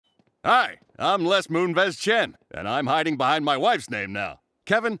Hi, I'm Les Moonves Chen, and I'm hiding behind my wife's name now.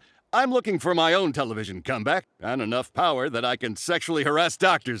 Kevin, I'm looking for my own television comeback and enough power that I can sexually harass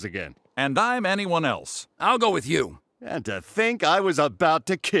doctors again. And I'm anyone else. I'll go with you. And to think I was about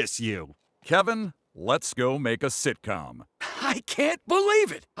to kiss you. Kevin, let's go make a sitcom. I can't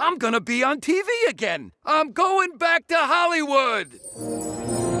believe it. I'm gonna be on TV again. I'm going back to Hollywood.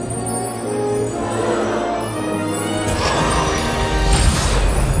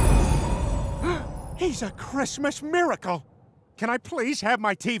 He's a Christmas miracle. Can I please have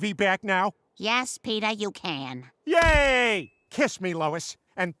my TV back now? Yes, Peter, you can. Yay! Kiss me, Lois,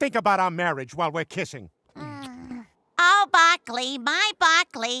 and think about our marriage while we're kissing. Oh, Barkley, my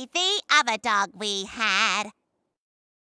Barkley, the other dog we had.